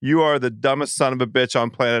 House, you are the dumbest son of a bitch on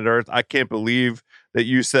planet Earth. I can't believe that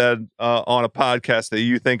you said on a podcast that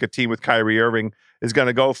you think a team with Kyrie Irving is going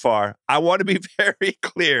to go far. I want to be very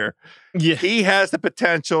clear. Yeah. He has the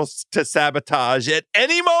potential to sabotage at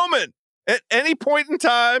any moment, at any point in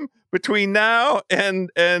time between now and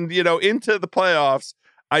you know, into the playoffs.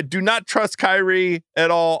 I do not trust Kyrie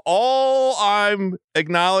at all. All I'm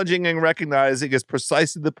acknowledging and recognizing is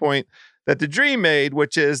precisely the point that the Dream made,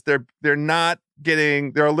 which is they're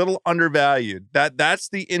a little undervalued. That's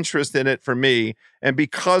the interest in it for me. And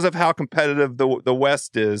because of how competitive the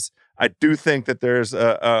West is, I do think that there's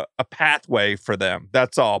a pathway for them.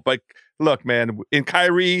 That's all. But look, man, in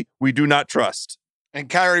Kyrie, we do not trust. And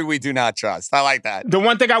Kyrie, we do not trust. I like that. The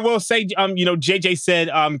one thing I will say, you know, JJ said,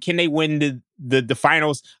 can they win the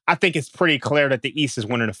finals? I think it's pretty clear that the East is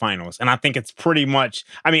winning the finals. And I think it's pretty much,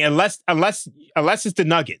 I mean, unless it's the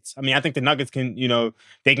Nuggets. I mean, I think the Nuggets can, you know,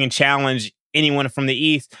 they can challenge anyone from the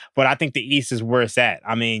East, but I think the East is where it's at.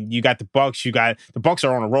 I mean, you got the Bucks. The Bucks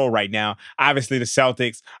are on a roll right now. Obviously, the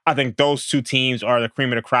Celtics. I think those two teams are the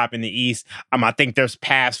cream of the crop in the East. I think there's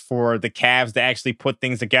paths for the Cavs to actually put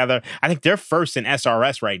things together. I think they're first in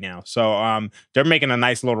SRS right now, so they're making a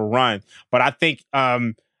nice little run. But I think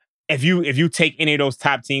if you take any of those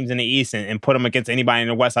top teams in the East and put them against anybody in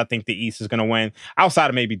the West, I think the East is going to win. Outside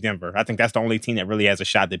of maybe Denver, I think that's the only team that really has a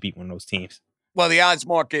shot to beat one of those teams. Well, the odds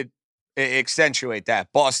market accentuate that.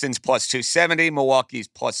 Boston's plus 270, Milwaukee's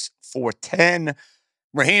plus 410.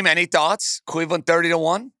 Raheem, any thoughts? Cleveland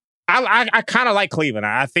 30-1? I kind of like Cleveland.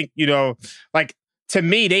 I think, to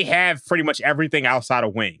me, they have pretty much everything outside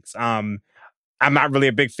of wings. I'm not really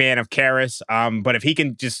a big fan of Karras, but if he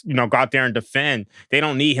can just, go out there and defend, they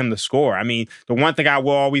don't need him to score. I mean, the one thing I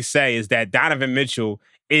will always say is that Donovan Mitchell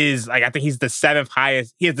is, I think he's the seventh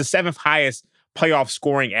highest. He has the seventh highest playoff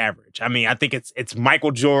scoring average. I mean, I think it's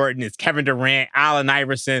Michael Jordan, it's Kevin Durant, Allen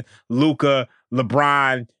Iverson, Luka,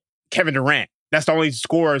 LeBron, Kevin Durant. That's the only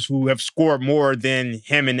scorers who have scored more than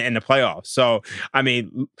him in the playoffs. So, I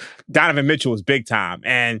mean, Donovan Mitchell is big time.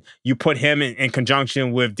 And you put him in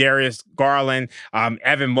conjunction with Darius Garland,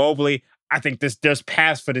 Evan Mobley. I think there's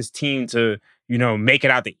paths for this team to, make it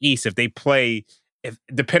out the East if they play,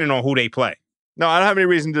 depending on who they play. No, I don't have any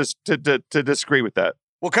reason to disagree with that.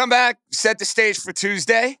 We'll come back, set the stage for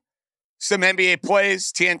Tuesday. Some NBA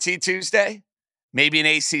plays, TNT Tuesday. Maybe an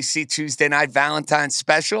ACC Tuesday night Valentine's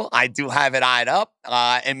special. I do have it eyed up.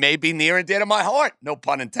 And maybe near and dear to my heart. No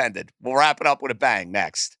pun intended. We'll wrap it up with a bang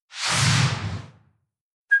next.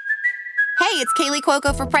 Hey, it's Kaylee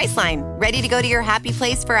Cuoco for Priceline. Ready to go to your happy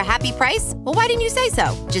place for a happy price? Well, why didn't you say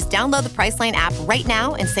so? Just download the Priceline app right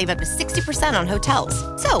now and save up to 60% on hotels.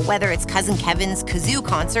 So whether it's Cousin Kevin's Kazoo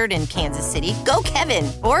Concert in Kansas City, go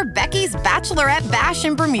Kevin, or Becky's Bachelorette Bash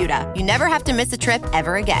in Bermuda, you never have to miss a trip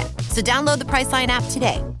ever again. So download the Priceline app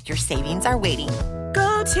today. Your savings are waiting.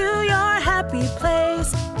 Go to your happy place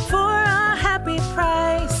for a happy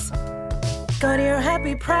price. Go to your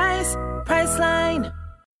happy price, Priceline.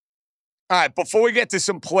 All right, before we get to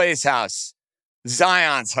some plays, House,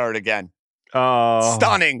 Zion's hurt again. Oh.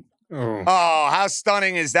 Stunning. Oh, how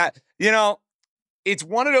stunning is that? It's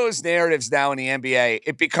one of those narratives now in the NBA.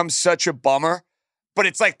 It becomes such a bummer, but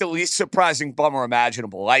it's like the least surprising bummer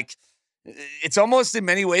imaginable. Like, it's almost in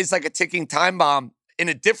many ways like a ticking time bomb in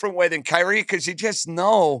a different way than Kyrie, because you just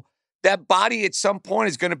know that body at some point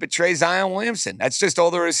is going to betray Zion Williamson. That's just all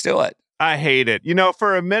there is to it. I hate it.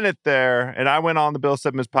 For a minute there, and I went on the Bill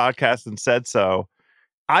Simmons podcast and said so,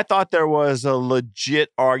 I thought there was a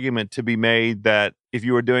legit argument to be made that if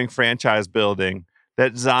you were doing franchise building,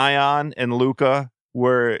 that Zion and Luka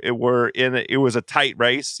it was a tight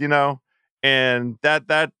race, and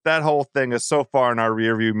that whole thing is so far in our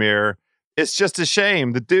rearview mirror. It's just a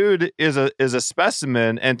shame. The dude is a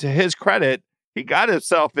specimen, and to his credit, he got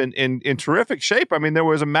himself in terrific shape. I mean, there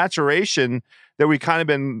was a maturation that we kind of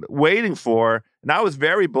been waiting for, and I was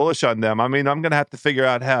very bullish on them. I mean, I'm going to have to figure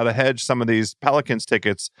out how to hedge some of these Pelicans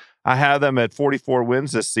tickets. I have them at 44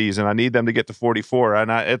 wins this season. I need them to get to 44, and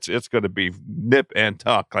it's going to be nip and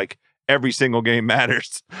tuck. Like, every single game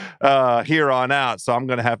matters here on out, so I'm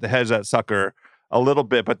going to have to hedge that sucker a little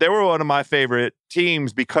bit. But they were one of my favorite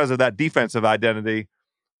teams because of that defensive identity.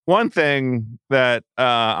 One thing that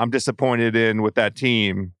I'm disappointed in with that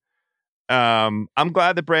team, I'm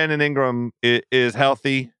glad that Brandon Ingram is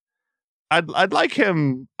healthy. I'd like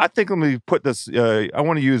him. I think, let me put this. I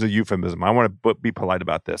want to use a euphemism. I want to be polite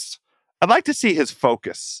about this. I'd like to see his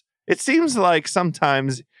focus. It seems like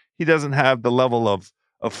sometimes he doesn't have the level of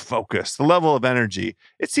focus, the level of energy.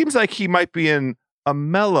 It seems like he might be in a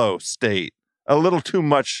mellow state, a little too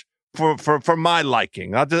much for my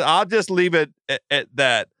liking. I'll just leave it at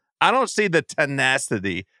that. I don't see the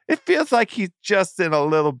tenacity. It feels like he's just in a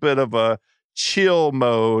little bit of a chill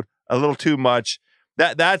mode, a little too much.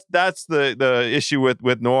 That's the issue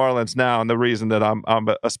with New Orleans now, and the reason that I'm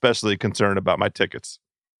especially concerned about my tickets.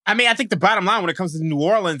 I mean, I think the bottom line when it comes to New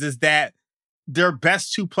Orleans is that their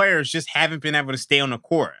best two players just haven't been able to stay on the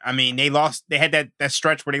court. I mean, they had that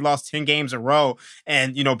stretch where they lost 10 games in a row,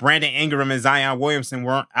 and Brandon Ingram and Zion Williamson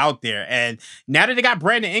weren't out there. And now that they got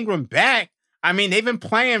Brandon Ingram back, I mean, they've been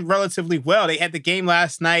playing relatively well. They had the game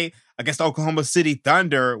last night against Oklahoma City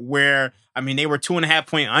Thunder where, I mean, they were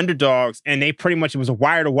 2.5-point underdogs, and they pretty much, it was a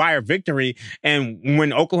wire-to-wire victory. And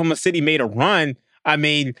when Oklahoma City made a run, I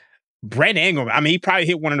mean, Brandon Ingram, I mean, he probably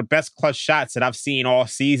hit one of the best clutch shots that I've seen all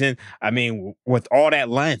season. I mean, with all that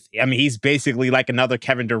length, I mean, he's basically like another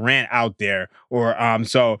Kevin Durant out there.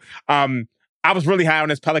 I was really high on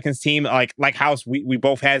this Pelicans team. Like House, we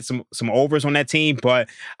both had some overs on that team. But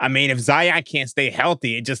I mean, if Zion can't stay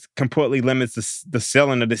healthy, it just completely limits the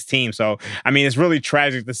ceiling of this team. So I mean, it's really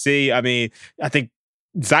tragic to see. I mean, I think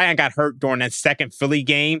Zion got hurt during that second Philly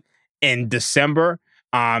game in December.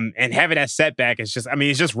 And having that setback is just, I mean,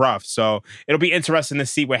 it's just rough. So it'll be interesting to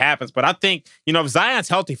see what happens. But I think, if Zion's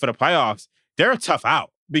healthy for the playoffs, they're a tough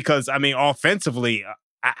out because, I mean, offensively,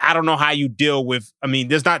 I don't know how you deal with, I mean,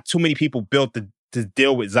 there's not too many people built to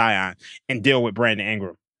deal with Zion and deal with Brandon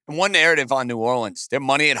Ingram. And one narrative on New Orleans, their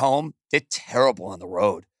money at home, they're terrible on the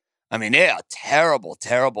road. I mean, they are terrible,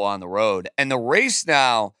 terrible on the road. And the race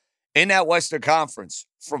now in that Western Conference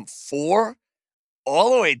from 4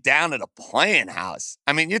 all the way down to the playing house.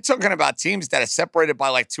 I mean, you're talking about teams that are separated by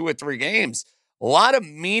like 2 or 3 games. A lot of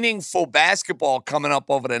meaningful basketball coming up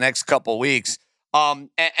over the next couple weeks. And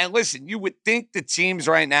listen, you would think the teams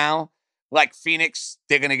right now, like Phoenix,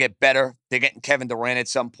 they're going to get better. They're getting Kevin Durant at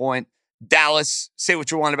some point. Dallas, say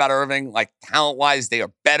what you want about Irving. Like, talent-wise, they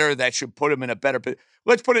are better. That should put them in a better position.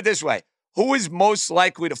 Let's put it this way. Who is most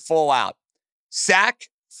likely to fall out? Sac,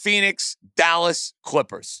 Phoenix, Dallas,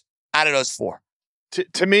 Clippers. Out of those 4.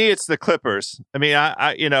 To me, it's the Clippers. I mean,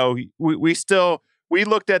 we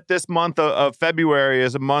looked at this month of February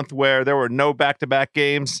as a month where there were no back-to-back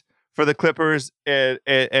games for the Clippers,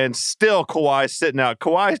 and still Kawhi's sitting out.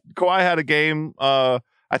 Kawhi had a game, I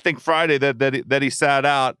think Friday that he sat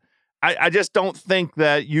out. I just don't think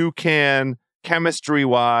that you can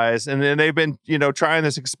chemistry-wise, and then they've been trying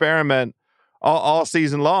this experiment all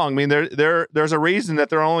season long. I mean, there's a reason that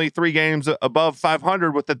they're only 3 games above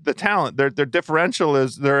 500 with the talent. Their differential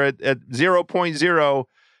is they're at 0.0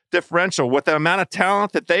 differential with the amount of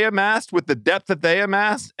talent that they amassed, with the depth that they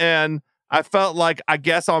amassed. And I felt like, I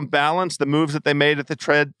guess on balance, the moves that they made at the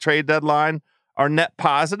trade deadline are net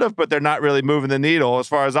positive, but they're not really moving the needle as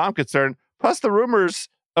far as I'm concerned. Plus the rumors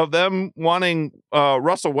of them wanting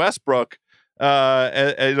Russell Westbrook,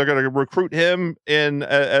 they're going to recruit him in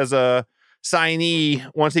as a signee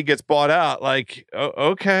once he gets bought out. Like,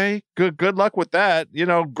 okay, good luck with that.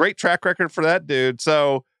 Great track record for that dude.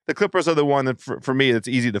 So the Clippers are the one that for me, it's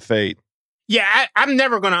easy to fade. Yeah, I'm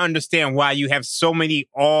never going to understand why you have so many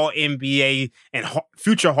all-NBA and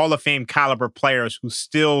future Hall of Fame caliber players who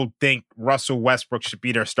still think Russell Westbrook should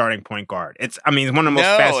be their starting point guard. It's one of the most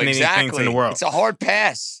fascinating things in the world. It's a hard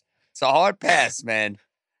pass. It's a hard pass, man.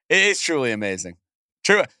 It is truly amazing.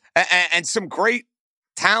 True. And some great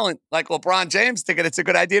talent like LeBron James thinking it's a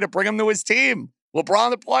good idea to bring him to his team. LeBron,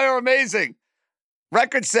 the player, amazing.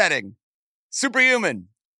 Record setting. Superhuman.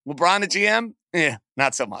 LeBron, the GM? Yeah,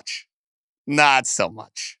 not so much. Not so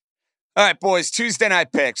much. All right, boys, Tuesday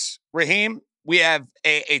night picks. Raheem, we have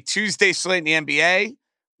a Tuesday slate in the NBA.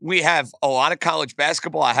 We have a lot of college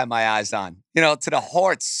basketball I have my eyes on. To the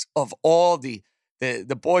hearts of all the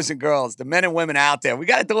boys and girls, the men and women out there. We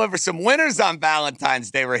got to deliver some winners on Valentine's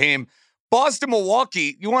Day, Raheem. Boston,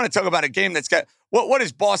 Milwaukee, you want to talk about a game that's got, what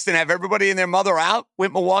does Boston have? Everybody and their mother out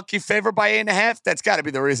with Milwaukee favored by 8.5? That's got to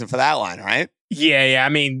be the reason for that line, right? Yeah. I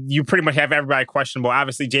mean, you pretty much have everybody questionable.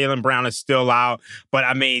 Obviously, Jaylen Brown is still out. But,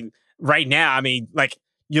 I mean, right now, like,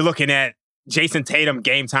 you're looking at Jason Tatum,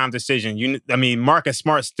 game-time decision. Marcus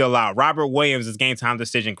Smart's still out. Robert Williams is game-time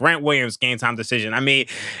decision. Grant Williams, game-time decision. I mean,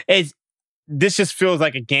 this just feels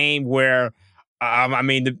like a game where,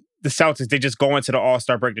 the Celtics, they just go into the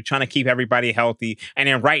All-Star break. They're trying to keep everybody healthy. And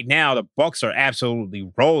then right now, the Bucks are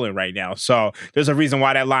absolutely rolling right now. So there's a reason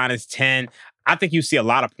why that line is 10. I think you see a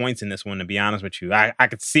lot of points in this one, to be honest with you. I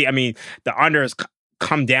could see, the under has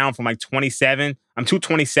come down from like 227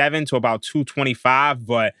 to about 225.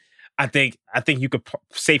 But I think you could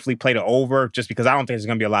safely play the over just because I don't think there's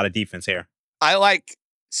going to be a lot of defense here. I like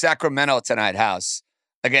Sacramento tonight, House,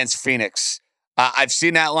 against Phoenix. I've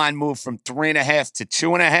seen that line move from 3.5 to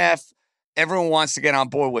 2.5. Everyone wants to get on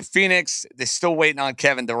board with Phoenix. They're still waiting on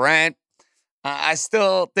Kevin Durant. I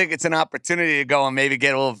still think it's an opportunity to go and maybe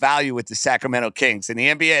get a little value with the Sacramento Kings. In the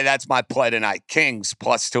NBA, that's my play tonight. Kings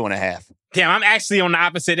plus 2.5. Damn, I'm actually on the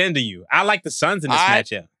opposite end of you. I like the Suns in this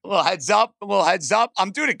matchup. A little heads up.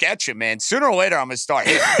 I'm due to get you, man. Sooner or later, I'm going to start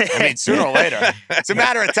hitting. Sooner or later. It's a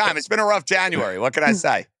matter of time. It's been a rough January. What can I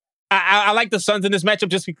say? I like the Suns in this matchup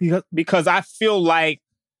just because I feel like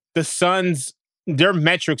the Suns, their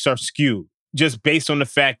metrics are skewed just based on the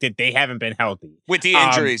fact that they haven't been healthy. With the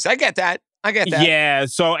injuries. I get that. Yeah.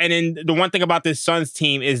 So, and then the one thing about this Suns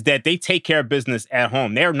team is that they take care of business at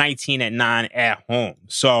home. They're 19-9 at home.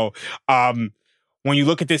 So, when you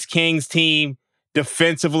look at this Kings team,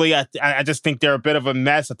 Defensively, I just think they're a bit of a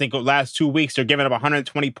mess. I think the last 2 weeks they're giving up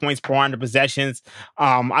 120 points per 100 possessions.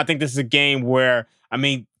 I think this is a game where,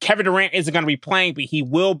 Kevin Durant isn't going to be playing, but he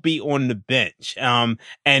will be on the bench. And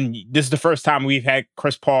this is the first time we've had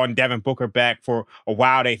Chris Paul and Devin Booker back for a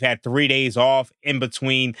while. They've had 3 days off in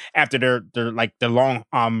between after their long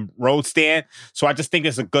road stand. So I just think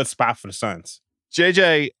it's a good spot for the Suns.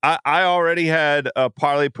 JJ, I already had a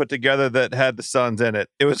parlay put together that had the Suns in it.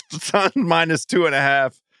 It was Suns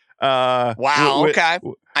 -2.5. Wow. Okay.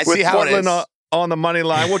 I see how Portland it is. On the money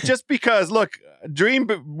line. Well, just because, look, Dream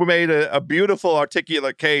made a beautiful,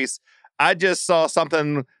 articulate case. I just saw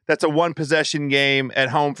something that's a 1-possession game at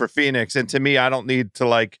home for Phoenix. And to me, I don't need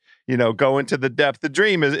to go into the depth. The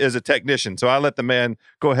Dream is a technician. So I let the man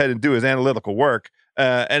go ahead and do his analytical work.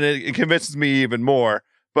 And it convinces me even more.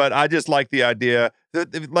 But I just like the idea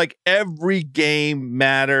that like every game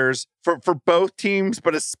matters for both teams,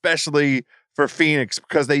 but especially for Phoenix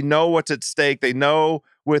because they know what's at stake. They know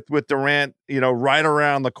with Durant, right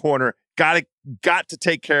around the corner, got to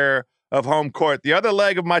take care of home court. The other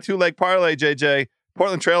leg of my 2-leg parlay, JJ,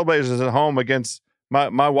 Portland Trailblazers at home against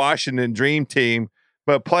my Washington Dream team,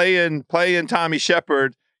 but playing Tommy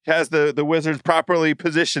Shepard has the Wizards properly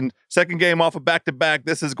positioned. Second game off of back-to-back.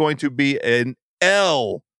 This is going to be an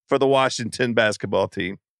L for the Washington basketball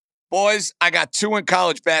team. Boys, I got 2 in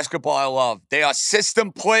college basketball I love. They are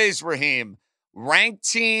system plays, Raheem. Ranked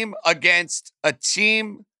team against a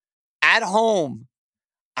team at home.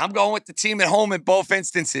 I'm going with the team at home in both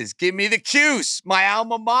instances. Give me the Cuse, my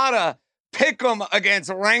alma mater. Pick them against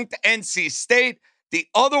ranked NC State. The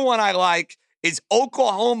other one I like is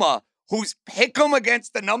Oklahoma, who's pick them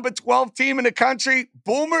against the number 12 team in the country,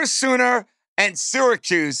 Boomer Sooner and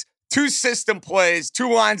Syracuse. 2 system plays, 2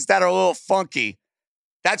 lines that are a little funky.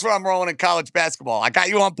 That's what I'm rolling in college basketball. I got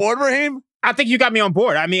you on board, Raheem? I think you got me on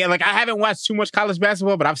board. I haven't watched too much college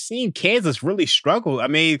basketball, but I've seen Kansas really struggle.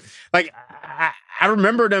 I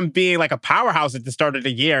remember them being like a powerhouse at the start of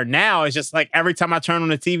the year. Now it's just like every time I turn on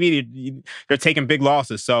the TV, they're taking big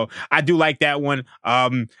losses. So I do like that one.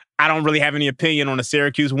 I don't really have any opinion on the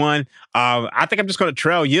Syracuse one. I think I'm just going to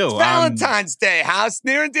trail you. It's Valentine's Day, House.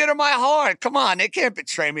 Near and dear to my heart. Come on, they can't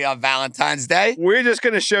betray me on Valentine's Day. We're just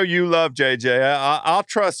going to show you love, JJ. I'll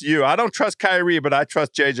trust you. I don't trust Kyrie, but I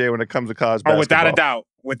trust JJ when it comes to college basketball.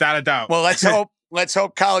 Without a doubt. Well, let's hope. Let's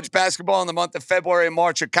hope college basketball in the month of February and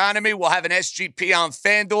March economy. We'll have an SGP on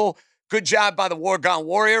FanDuel. Good job by the War Gone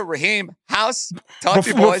Warrior, Raheem. House, talk to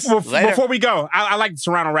you boys later. Before we go, I like the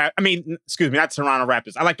Toronto Raptors. Not Toronto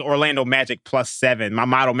Raptors. I like the Orlando Magic +7. My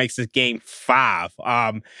model makes this game 5.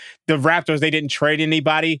 The Raptors, they didn't trade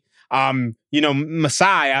anybody.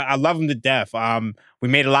 Masai, I love him to death. We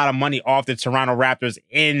made a lot of money off the Toronto Raptors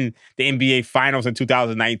in the NBA Finals in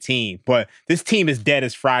 2019. But this team is dead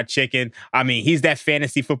as fried chicken. He's that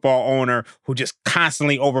fantasy football owner who just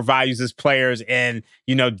constantly overvalues his players and,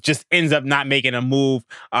 just ends up not making a move.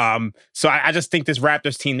 So I just think this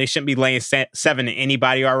Raptors team, they shouldn't be laying 7 to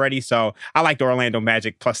anybody already. So I like the Orlando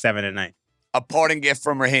Magic +7 tonight. A parting gift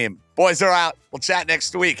from Raheem. Boys are out. We'll chat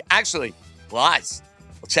next week. Actually, lies.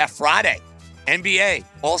 We'll chat Friday. NBA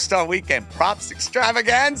All-Star Weekend Props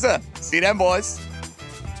Extravaganza. See them, boys.